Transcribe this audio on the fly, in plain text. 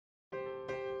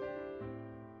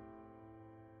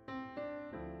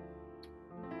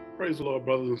Praise the Lord,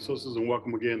 brothers and sisters, and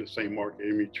welcome again to St. Mark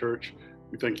AME Church.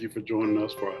 We thank you for joining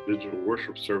us for our digital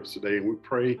worship service today, and we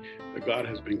pray that God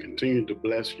has been continuing to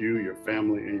bless you, your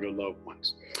family, and your loved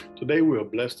ones. Today, we are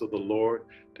blessed of the Lord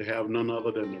to have none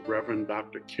other than the Reverend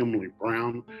Dr. Kimberly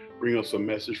Brown bring us a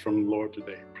message from the Lord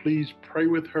today. Please pray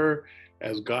with her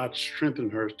as God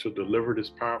strengthens her to deliver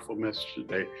this powerful message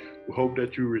today. We hope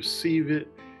that you receive it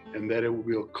and that it will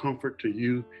be a comfort to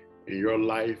you in your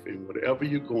life, and whatever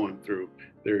you're going through,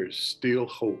 there is still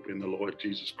hope in the Lord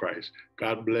Jesus Christ.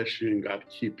 God bless you and God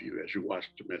keep you as you watch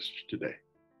the message today.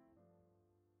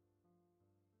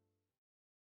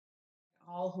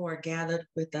 All who are gathered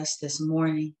with us this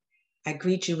morning, I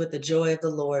greet you with the joy of the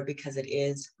Lord because it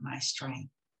is my strength.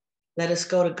 Let us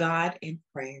go to God in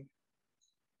prayer.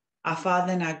 Our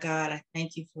Father and our God, I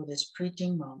thank you for this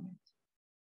preaching moment.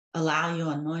 Allow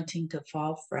your anointing to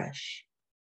fall fresh.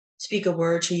 Speak a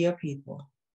word to your people.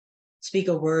 Speak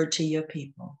a word to your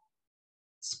people.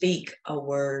 Speak a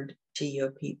word to your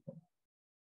people.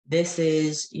 This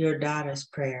is your daughter's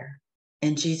prayer.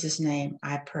 In Jesus' name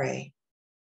I pray.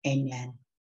 Amen.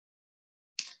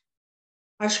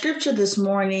 Our scripture this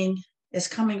morning is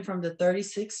coming from the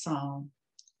 36th Psalm,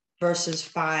 verses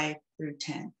 5 through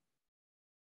 10.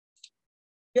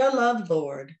 Your love,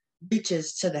 Lord,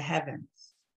 reaches to the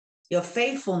heavens, your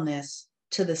faithfulness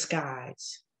to the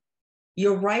skies.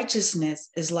 Your righteousness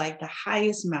is like the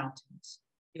highest mountains,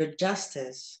 your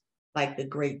justice like the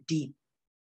great deep.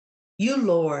 You,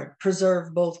 Lord,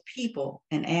 preserve both people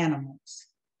and animals.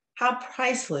 How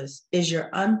priceless is your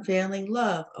unfailing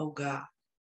love, O God.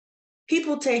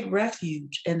 People take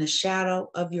refuge in the shadow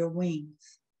of your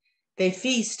wings. They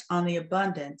feast on the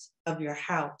abundance of your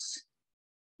house.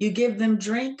 You give them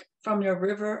drink from your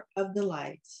river of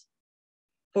delights.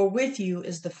 For with you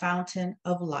is the fountain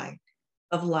of life.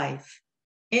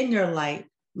 In your light,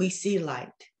 we see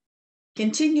light.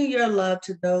 Continue your love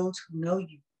to those who know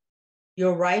you,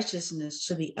 your righteousness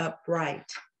to the upright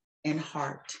in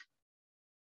heart.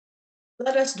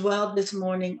 Let us dwell this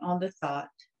morning on the thought,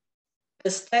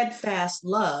 the steadfast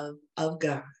love of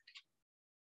God.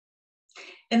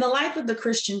 In the life of the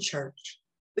Christian church,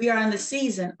 we are in the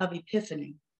season of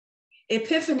Epiphany.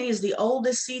 Epiphany is the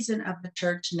oldest season of the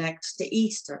church next to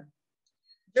Easter.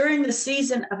 During the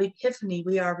season of Epiphany,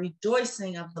 we are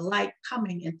rejoicing of the light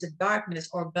coming into darkness,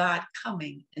 or God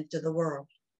coming into the world.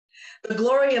 The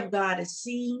glory of God is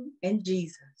seen in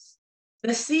Jesus.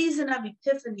 The season of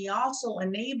Epiphany also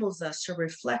enables us to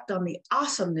reflect on the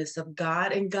awesomeness of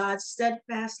God and God's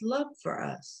steadfast love for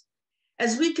us.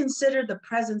 As we consider the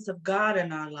presence of God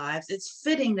in our lives, it's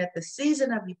fitting that the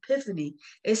season of Epiphany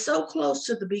is so close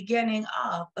to the beginning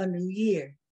of a new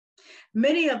year.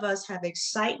 Many of us have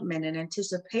excitement and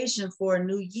anticipation for a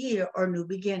new year or new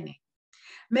beginning.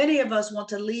 Many of us want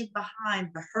to leave behind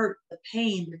the hurt, the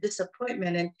pain, the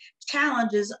disappointment, and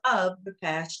challenges of the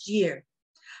past year.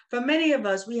 For many of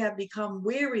us, we have become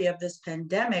weary of this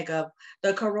pandemic, of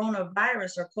the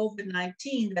coronavirus or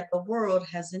COVID-19 that the world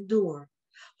has endured.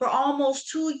 For almost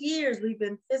 2 years, we've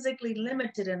been physically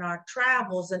limited in our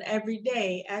travels and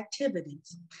everyday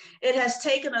activities. It has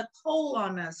taken a toll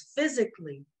on us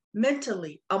physically,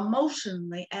 mentally,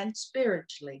 emotionally, and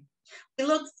spiritually. We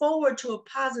look forward to a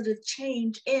positive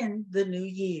change in the new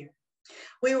year.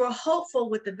 We were hopeful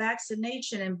with the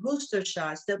vaccination and booster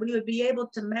shots that we would be able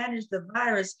to manage the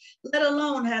virus, let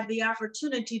alone have the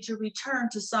opportunity to return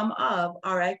to some of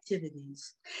our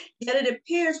activities. Yet it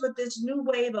appears with this new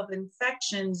wave of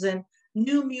infections and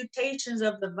new mutations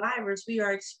of the virus, we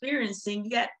are experiencing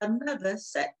yet another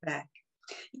setback.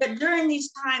 Yet during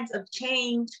these times of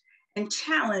change and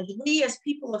challenge, we as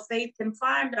people of faith can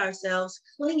find ourselves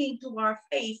clinging to our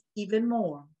faith even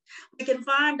more. We can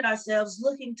find ourselves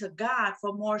looking to God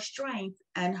for more strength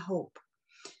and hope.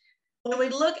 When we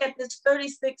look at this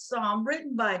 36th Psalm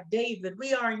written by David,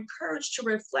 we are encouraged to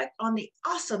reflect on the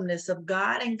awesomeness of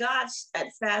God and God's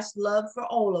steadfast love for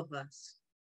all of us.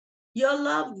 Your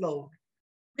love, Lord,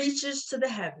 reaches to the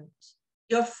heavens,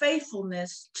 your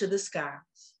faithfulness to the skies.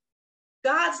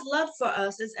 God's love for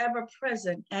us is ever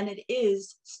present, and it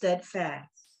is steadfast.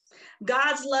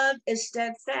 God's love is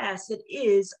steadfast. It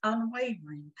is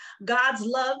unwavering. God's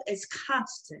love is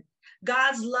constant.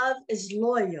 God's love is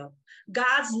loyal.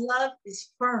 God's love is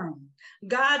firm.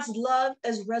 God's love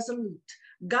is resolute.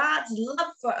 God's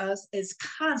love for us is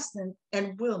constant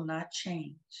and will not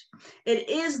change. It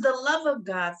is the love of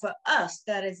God for us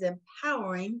that is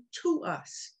empowering to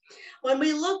us. When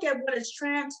we look at what has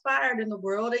transpired in the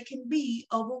world, it can be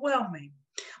overwhelming.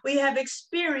 We have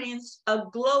experienced a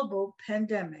global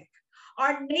pandemic.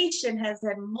 Our nation has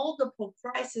had multiple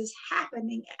crises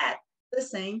happening at the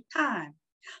same time.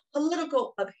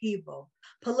 political upheaval,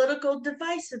 political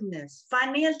divisiveness,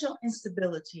 financial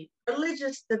instability,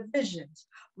 religious divisions,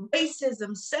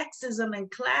 racism, sexism, and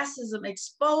classism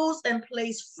exposed and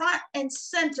placed front and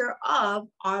center of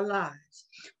our lives.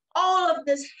 All of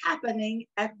this happening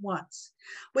at once.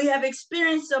 We have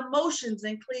experienced emotions,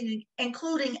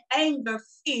 including anger,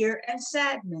 fear, and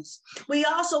sadness. We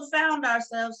also found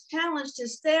ourselves challenged to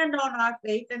stand on our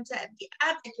faith and to be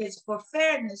advocates for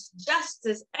fairness,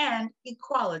 justice, and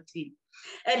equality.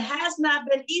 It has not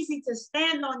been easy to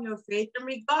stand on your faith and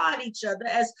regard each other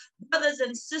as brothers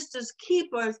and sisters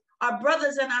keepers, our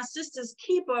brothers and our sisters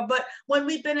keeper, but when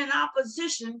we've been in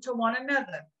opposition to one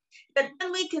another. That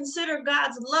when we consider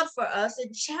God's love for us,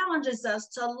 it challenges us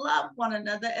to love one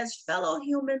another as fellow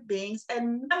human beings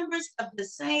and members of the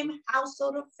same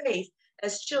household of faith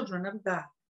as children of God.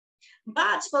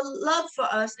 God's love for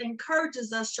us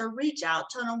encourages us to reach out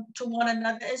to one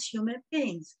another as human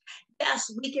beings.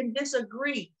 Yes, we can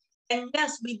disagree. And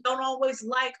yes, we don't always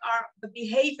like the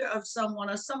behavior of someone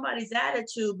or somebody's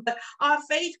attitude, but our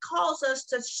faith calls us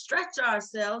to stretch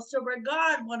ourselves to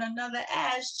regard one another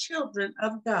as children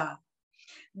of God.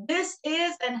 This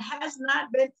is and has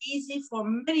not been easy for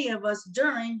many of us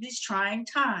during these trying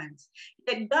times.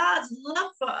 Yet God's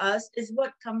love for us is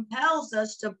what compels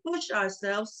us to push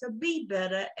ourselves to be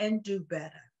better and do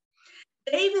better.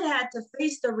 David had to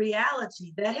face the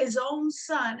reality that his own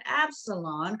son,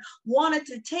 Absalom, wanted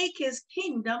to take his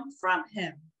kingdom from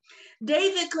him.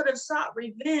 David could have sought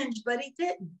revenge, but he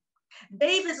didn't.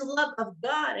 David's love of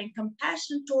God and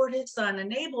compassion toward his son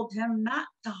enabled him not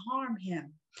to harm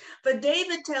him. But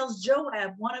David tells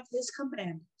Joab, one of his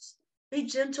commanders, "Be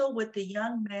gentle with the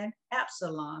young man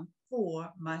Absalom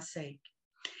for my sake."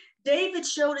 David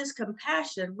showed his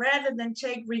compassion rather than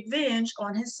take revenge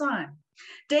on his son.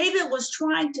 David was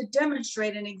trying to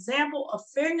demonstrate an example of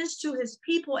fairness to his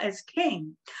people as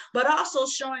king, but also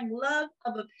showing love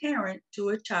of a parent to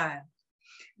a child.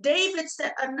 David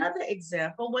set another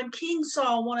example when King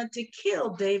Saul wanted to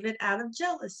kill David out of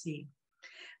jealousy.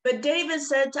 But David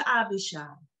said to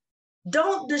Abishai,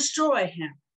 "Don't destroy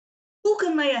him. Who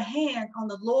can lay a hand on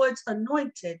the Lord's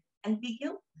anointed and be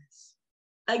guiltless?"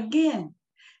 Again,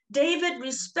 David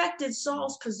respected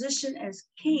Saul's position as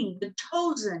king, the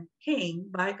chosen king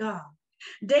by God.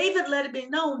 David let it be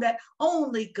known that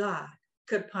only God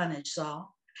could punish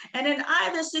Saul. And in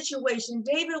either situation,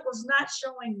 David was not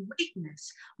showing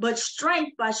weakness, but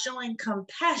strength by showing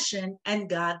compassion and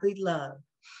godly love.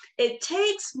 It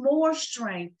takes more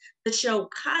strength to show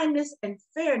kindness and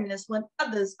fairness when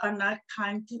others are not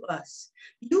kind to us.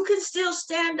 You can still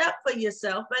stand up for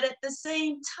yourself, but at the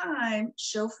same time,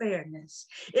 show fairness.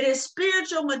 It is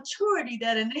spiritual maturity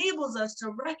that enables us to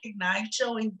recognize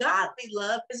showing godly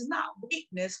love is not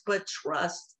weakness, but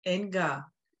trust in God.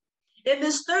 In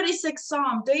this 36th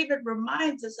Psalm, David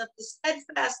reminds us of the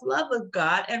steadfast love of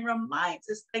God and reminds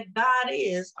us that God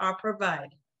is our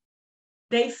provider.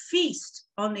 They feast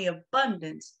on the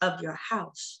abundance of your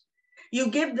house.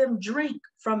 You give them drink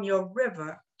from your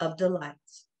river of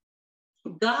delights.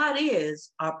 God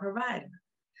is our provider.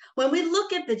 When we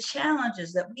look at the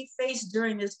challenges that we face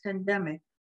during this pandemic,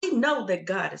 we know that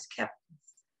God has kept us.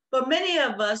 But many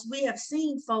of us, we have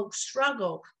seen folks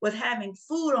struggle with having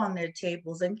food on their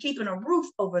tables and keeping a roof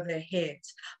over their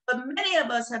heads. But many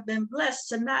of us have been blessed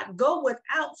to not go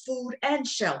without food and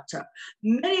shelter.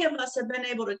 Many of us have been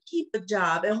able to keep a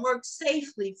job and work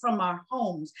safely from our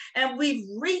homes. And we've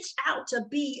reached out to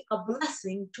be a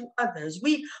blessing to others.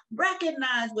 We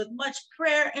recognize with much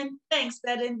prayer and thanks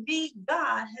that indeed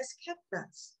God has kept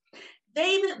us.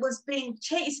 David was being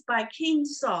chased by King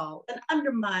Saul and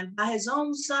undermined by his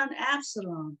own son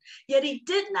Absalom, yet he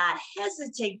did not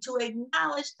hesitate to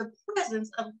acknowledge the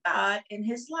presence of God in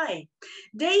his life.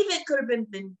 David could have been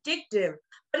vindictive,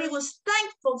 but he was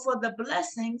thankful for the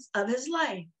blessings of his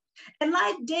life. And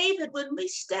like David, when we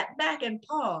step back and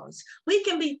pause, we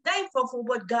can be thankful for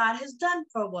what God has done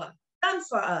for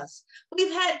us.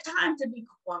 We've had time to be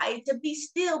quiet, to be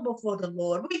still before the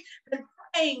Lord. We've been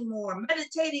praying more,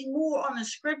 meditating more on the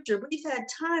scripture. We've had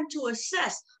time to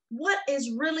assess what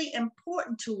is really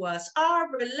important to us. Our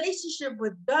relationship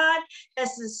with God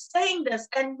has sustained us,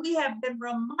 and we have been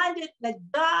reminded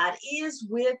that God is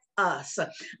with us.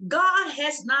 God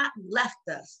has not left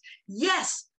us.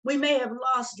 Yes, we may have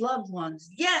lost loved ones.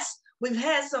 Yes, we've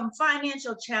had some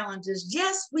financial challenges.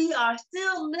 Yes, we are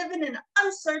still living in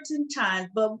uncertain times,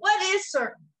 but what is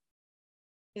certain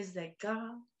is that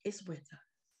God is with us.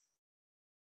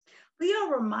 We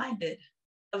are reminded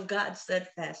of God's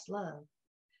steadfast love,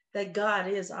 that God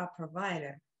is our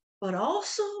provider, but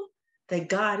also that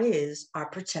God is our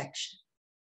protection.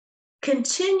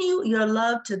 Continue your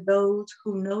love to those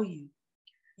who know you,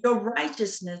 your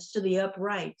righteousness to the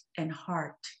upright in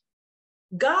heart.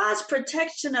 God's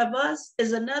protection of us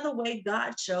is another way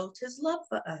God shows his love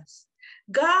for us.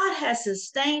 God has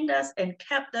sustained us and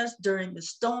kept us during the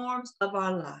storms of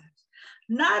our lives,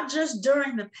 not just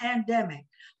during the pandemic,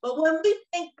 but when we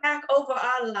think back over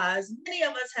our lives, many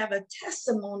of us have a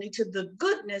testimony to the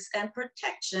goodness and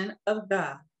protection of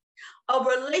God. A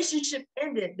relationship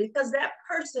ended because that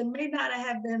person may not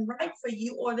have been right for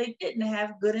you, or they didn't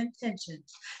have good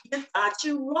intentions. You thought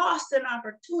you lost an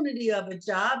opportunity of a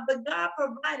job, but God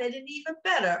provided an even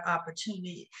better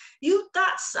opportunity. You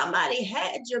thought somebody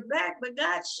had your back, but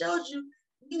God showed you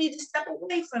you need to step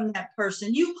away from that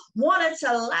person. You wanted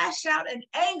to lash out in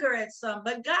anger at some,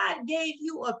 but God gave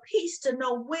you a peace to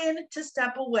know when to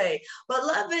step away.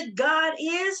 Beloved, God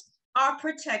is our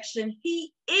protection.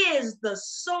 He is the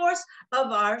source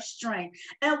of our strength.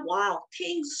 And while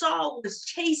King Saul was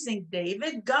chasing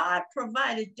David, God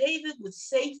provided David with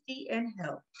safety and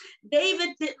help.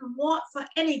 David didn't want for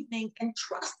anything and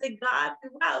trusted God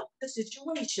throughout the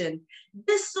situation.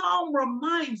 This psalm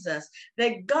reminds us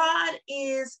that God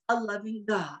is a loving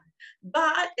God.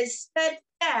 God is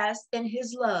steadfast in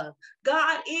his love.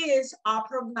 God is our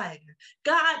provider.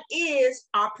 God is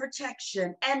our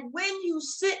protection. And when you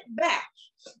sit back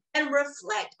and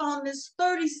reflect on this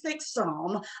 36th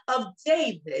Psalm of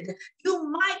David, you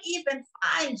might even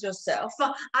find yourself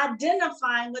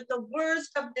identifying with the words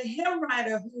of the hymn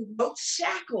writer who wrote,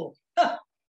 shackled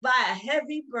by a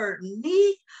heavy burden,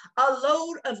 me, a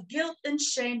load of guilt and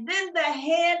shame. Then the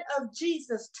hand of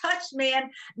Jesus touched me, and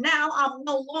now I'm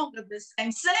no longer the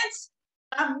same. Since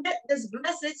I met this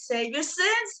blessed Savior,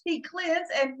 since he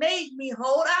cleansed and made me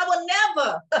whole, I will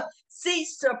never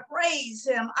cease to praise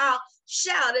him. I'll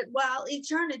shout it while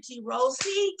eternity rolls.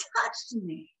 He touched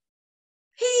me.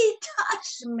 He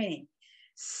touched me.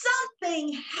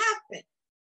 Something happened.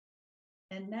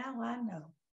 And now I know.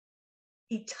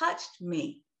 He touched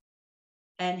me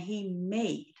and he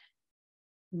made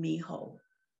me whole.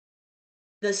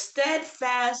 The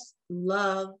steadfast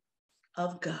love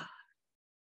of God.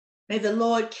 May the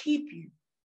Lord keep you.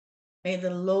 May the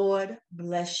Lord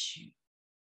bless you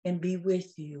and be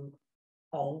with you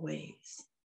always.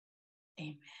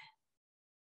 Amen.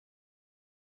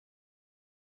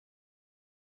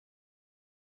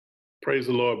 Praise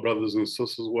the Lord, brothers and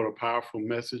sisters. What a powerful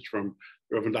message from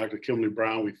Reverend Dr. Kimberly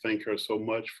Brown. We thank her so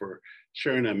much for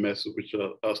sharing that message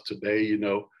with us today,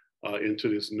 into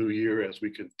this new year as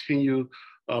we continue,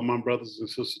 my brothers and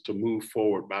sisters, to move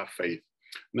forward by faith.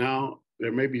 Now,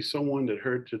 there may be someone that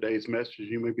heard today's message.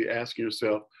 You may be asking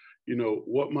yourself,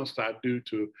 what must I do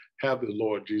to have the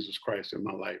Lord Jesus Christ in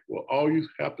my life? Well, all you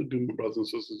have to do, my brothers and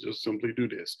sisters, is just simply do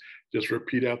this. Just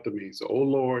repeat after me. So, oh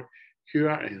Lord,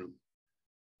 here I am.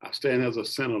 I stand as a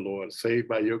sinner, Lord, saved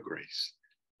by your grace.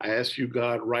 I ask you,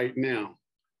 God, right now,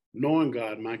 knowing,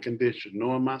 God, my condition,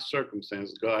 knowing my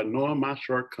circumstances, God, knowing my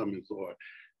shortcomings, Lord,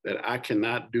 that I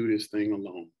cannot do this thing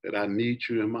alone, that I need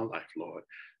you in my life, Lord.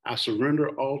 I surrender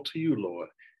all to you, Lord,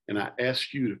 and I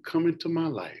ask you to come into my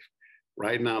life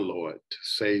right now, Lord, to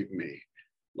save me.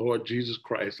 Lord Jesus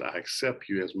Christ, I accept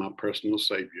you as my personal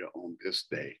Savior on this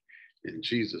day. In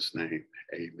Jesus' name,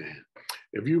 amen.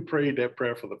 If you prayed that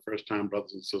prayer for the first time,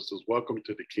 brothers and sisters, welcome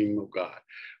to the kingdom of God.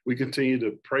 We continue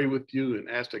to pray with you and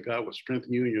ask that God will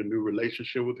strengthen you in your new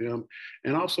relationship with him.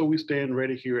 And also we stand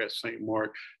ready here at St.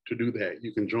 Mark to do that.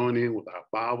 You can join in with our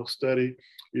Bible study,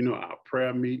 our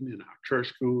prayer meeting and our church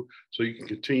school, so you can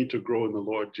continue to grow in the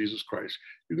Lord Jesus Christ.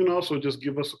 You can also just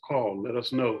give us a call. Let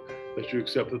us know that you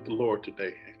accepted the Lord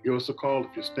today. Give us a call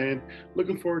if you stand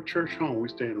looking for a church home. We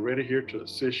stand ready here to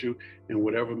assist you in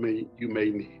whatever you may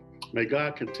need. May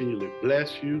God continually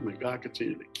bless you. May God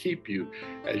continue to keep you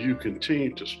as you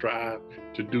continue to strive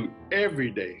to do every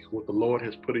day what the Lord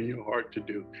has put in your heart to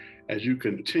do, as you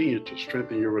continue to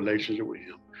strengthen your relationship with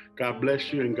him. God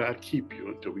bless you and God keep you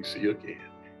until we see you again.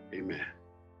 Amen.